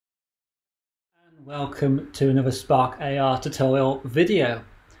Welcome to another Spark AR tutorial video,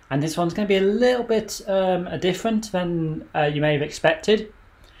 and this one's going to be a little bit different than you may have expected.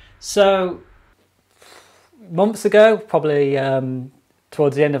 So months ago, probably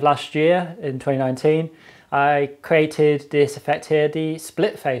towards the end of last year in 2019, I created this effect here, the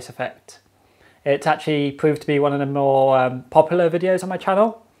Splitface effect. It's actually proved to be one of the more popular videos on my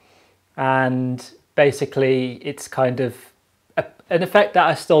channel, and basically it's kind of an effect that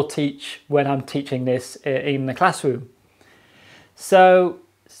I still teach when I'm teaching this in the classroom. So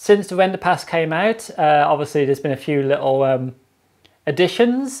since the Renderpass came out, obviously there's been a few little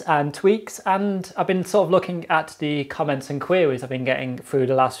additions and tweaks, and I've been sort of looking at the comments and queries I've been getting through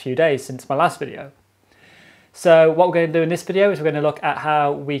the last few days since my last video. So what we're going to do in this video is we're going to look at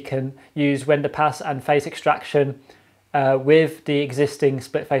how we can use Renderpass and face extraction with the existing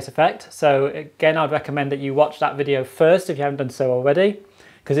Splitface effect. So again, I'd recommend that you watch that video first if you haven't done so already,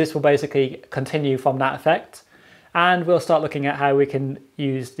 because this will basically continue from that effect. And we'll start looking at how we can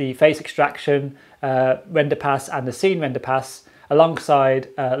use the face extraction, Renderpass and the scene Renderpass alongside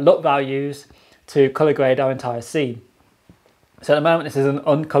LUT values to color grade our entire scene. So at the moment this is an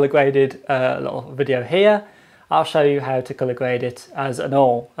uncolor graded little video here. I'll show you how to color grade it as an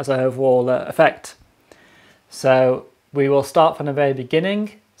overall effect. So we will start from the very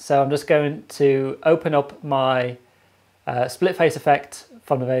beginning. So I'm just going to open up my Splitface effect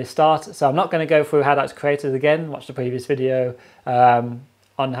from the very start. So I'm not going to go through how that's created again. Watch the previous video on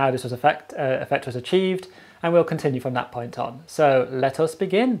how this effect was achieved, and we'll continue from that point on. So let us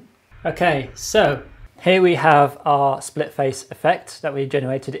begin. Okay, so here we have our Splitface effect that we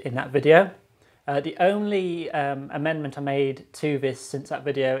generated in that video. The only amendment I made to this since that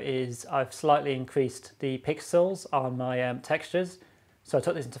video is I've slightly increased the pixels on my textures. So I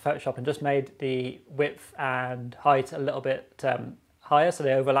took this into Photoshop and just made the width and height a little bit higher, so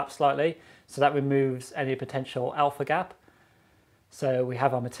they overlap slightly. So that removes any potential alpha gap. So we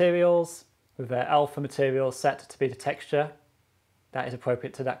have our materials with their alpha materials set to be the texture that is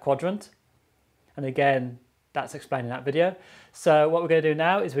appropriate to that quadrant. And again, that's explained in that video. So what we're going to do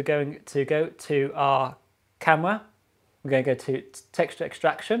now is we're going to go to our camera. We're going to go to texture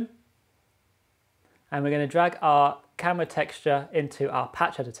extraction, and we're going to drag our camera texture into our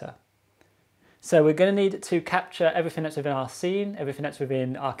patch editor. So we're going to need to capture everything that's within our scene, everything that's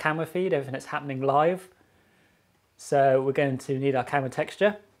within our camera feed, everything that's happening live. So we're going to need our camera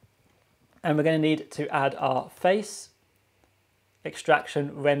texture, and we're going to need to add our face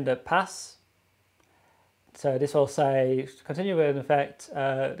extraction render pass. So this will say, continue with an effect,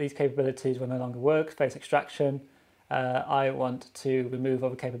 these capabilities will no longer work, face extraction, I want to remove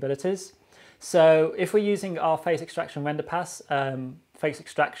other capabilities. So if we're using our face extraction render pass, face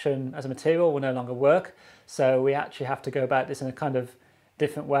extraction as a material will no longer work. So we actually have to go about this in a kind of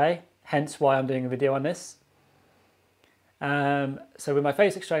different way, hence why I'm doing a video on this. So with my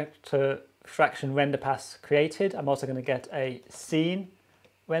face extraction render pass created, I'm also going to get a scene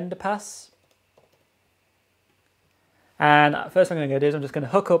render pass. And first thing I'm going to do is I'm just going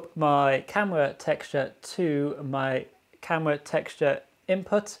to hook up my camera texture to my camera texture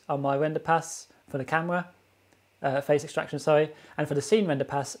input on my render pass for the camera, face extraction, sorry, and for the scene render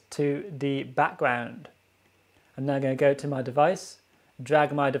pass to the background. I'm now going to go to my device,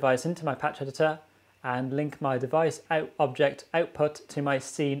 drag my device into my patch editor, and link my device object output to my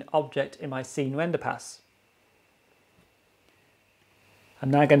scene object in my scene render pass. I'm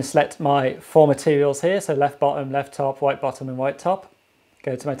now going to select my four materials here, so left bottom, left top, right bottom and right top.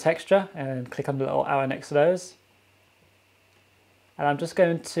 Go to my texture and click on the little arrow next to those. And I'm just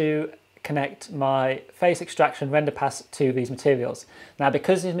going to connect my face extraction render pass to these materials. Now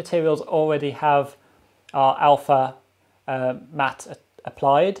because these materials already have our alpha matte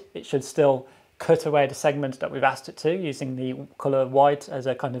applied, it should still cut away the segment that we've asked it to using the colour white as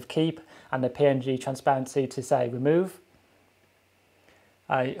a kind of keep and the PNG transparency to say remove.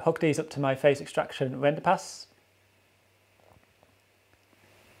 I hook these up to my face extraction render pass,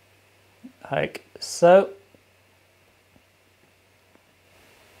 like so.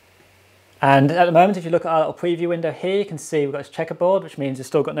 And at the moment, if you look at our little preview window here, you can see we've got this checkerboard, which means there's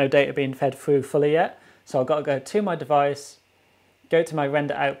still got no data being fed through fully yet. So I've got to go to my device, go to my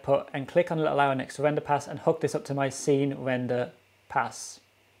render output and click on the little arrow next to render pass and hook this up to my scene render pass,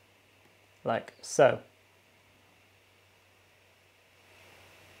 like so.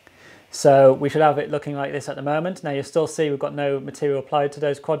 So we should have it looking like this at the moment. Now you'll still see we've got no material applied to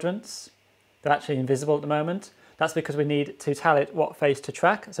those quadrants. They're actually invisible at the moment. That's because we need to tell it what face to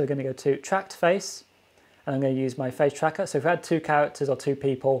track. So we're going to go to tracked face, and I'm going to use my face tracker. So if we had two characters or two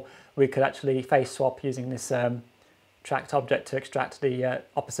people, we could actually face swap using this tracked object to extract the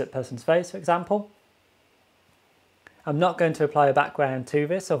opposite person's face, for example. I'm not going to apply a background to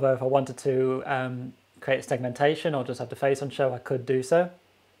this, although if I wanted to create a segmentation or just have the face on show, I could do so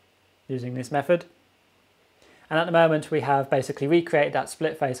using this method. And at the moment we have basically recreated that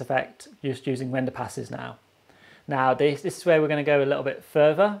split face effect just using render passes now. Now this is where we're going to go a little bit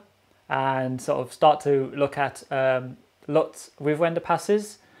further and sort of start to look at LUT with render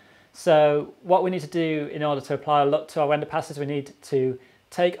passes. So what we need to do in order to apply a LUT to our render passes, we need to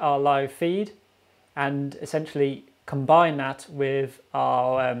take our live feed and essentially combine that with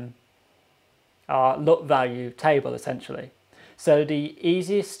our LUT value table essentially. So the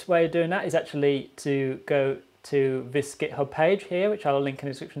easiest way of doing that is actually to go to this GitHub page here, which I'll link in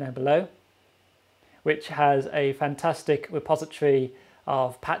the description down below, which has a fantastic repository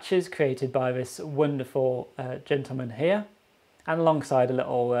of patches created by this wonderful gentleman here, and alongside a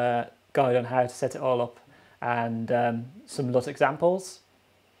little guide on how to set it all up and some LUT examples.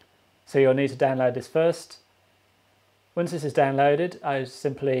 So you'll need to download this first. Once this is downloaded, I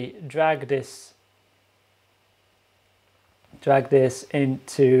simply drag this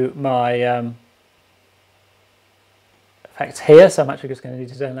into my effects here. So I'm actually just going to need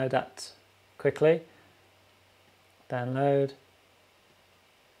to download that quickly. Download.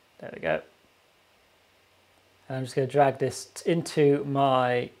 There we go. And I'm just going to drag this into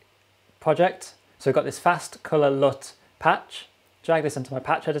my project. So I've got this fast color LUT patch. Drag this into my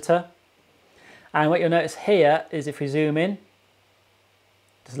patch editor. And what you'll notice here is if we zoom in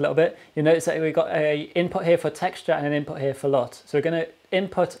just a little bit, you'll notice that we've got an input here for texture and an input here for LUT. So we're going to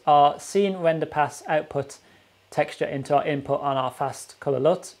input our scene render pass output texture into our input on our fast color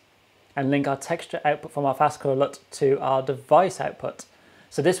LUT and link our texture output from our fast color LUT to our device output.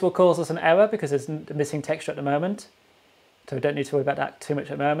 So this will cause us an error because there's missing texture at the moment. So we don't need to worry about that too much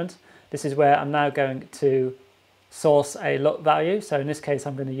at the moment. This is where I'm now going to source a LUT value. So in this case,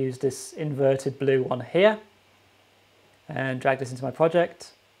 I'm going to use this inverted blue one here and drag this into my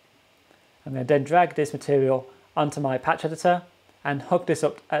project. I'm going to then drag this material onto my patch editor and hook this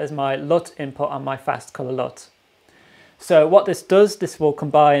up as my LUT input on my fast color LUT. So what this does, this will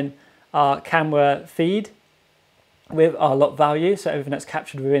combine our camera feed with our LUT value. So everything that's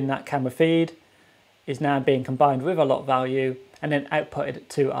captured within that camera feed is now being combined with our LUT value and then outputted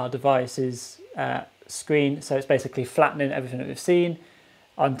to our device's screen. So it's basically flattening everything that we've seen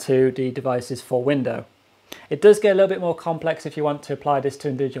onto the device's full window. It does get a little bit more complex if you want to apply this to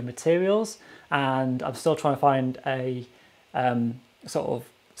individual materials, and I'm still trying to find a sort of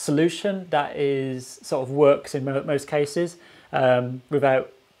solution that is sort of works in most cases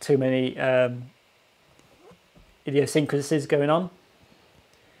without too many idiosyncrasies going on.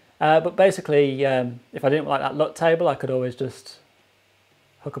 But basically, if I didn't like that LUT table, I could always just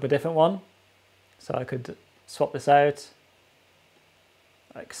hook up a different one. So I could swap this out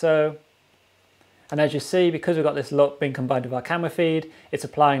like so. And as you see, because we've got this LUT being combined with our camera feed, it's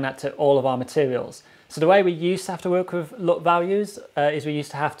applying that to all of our materials. So the way we used to have to work with LUT values is we used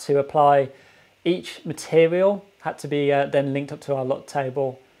to have to apply each material had to be then linked up to our LUT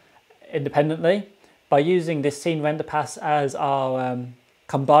table independently. By using this scene render pass as our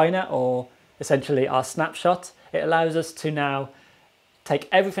combiner, or essentially our snapshot, it allows us to now take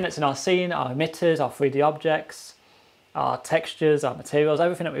everything that's in our scene, our emitters, our 3D objects, our textures, our materials,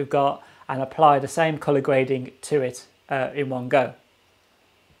 everything that we've got, and apply the same color grading to it in one go.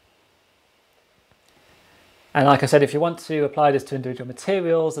 And like I said, if you want to apply this to individual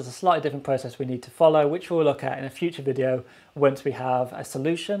materials, there's a slightly different process we need to follow, which we'll look at in a future video once we have a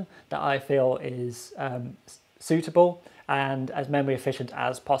solution that I feel is suitable and as memory efficient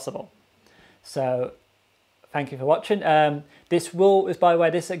as possible. So thank you for watching. This by the way,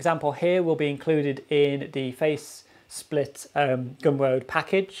 this example here will be included in the face split Gumroad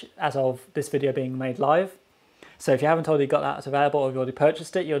package as of this video being made live. So if you haven't already got that available or you've already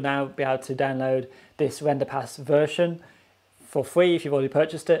purchased it, you'll now be able to download this Renderpass version for free if you've already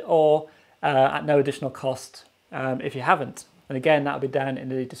purchased it, or at no additional cost if you haven't. And again, that'll be down in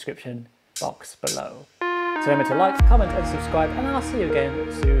the description box below. So remember to like, comment and subscribe, and I'll see you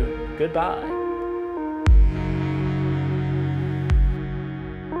again soon. Goodbye.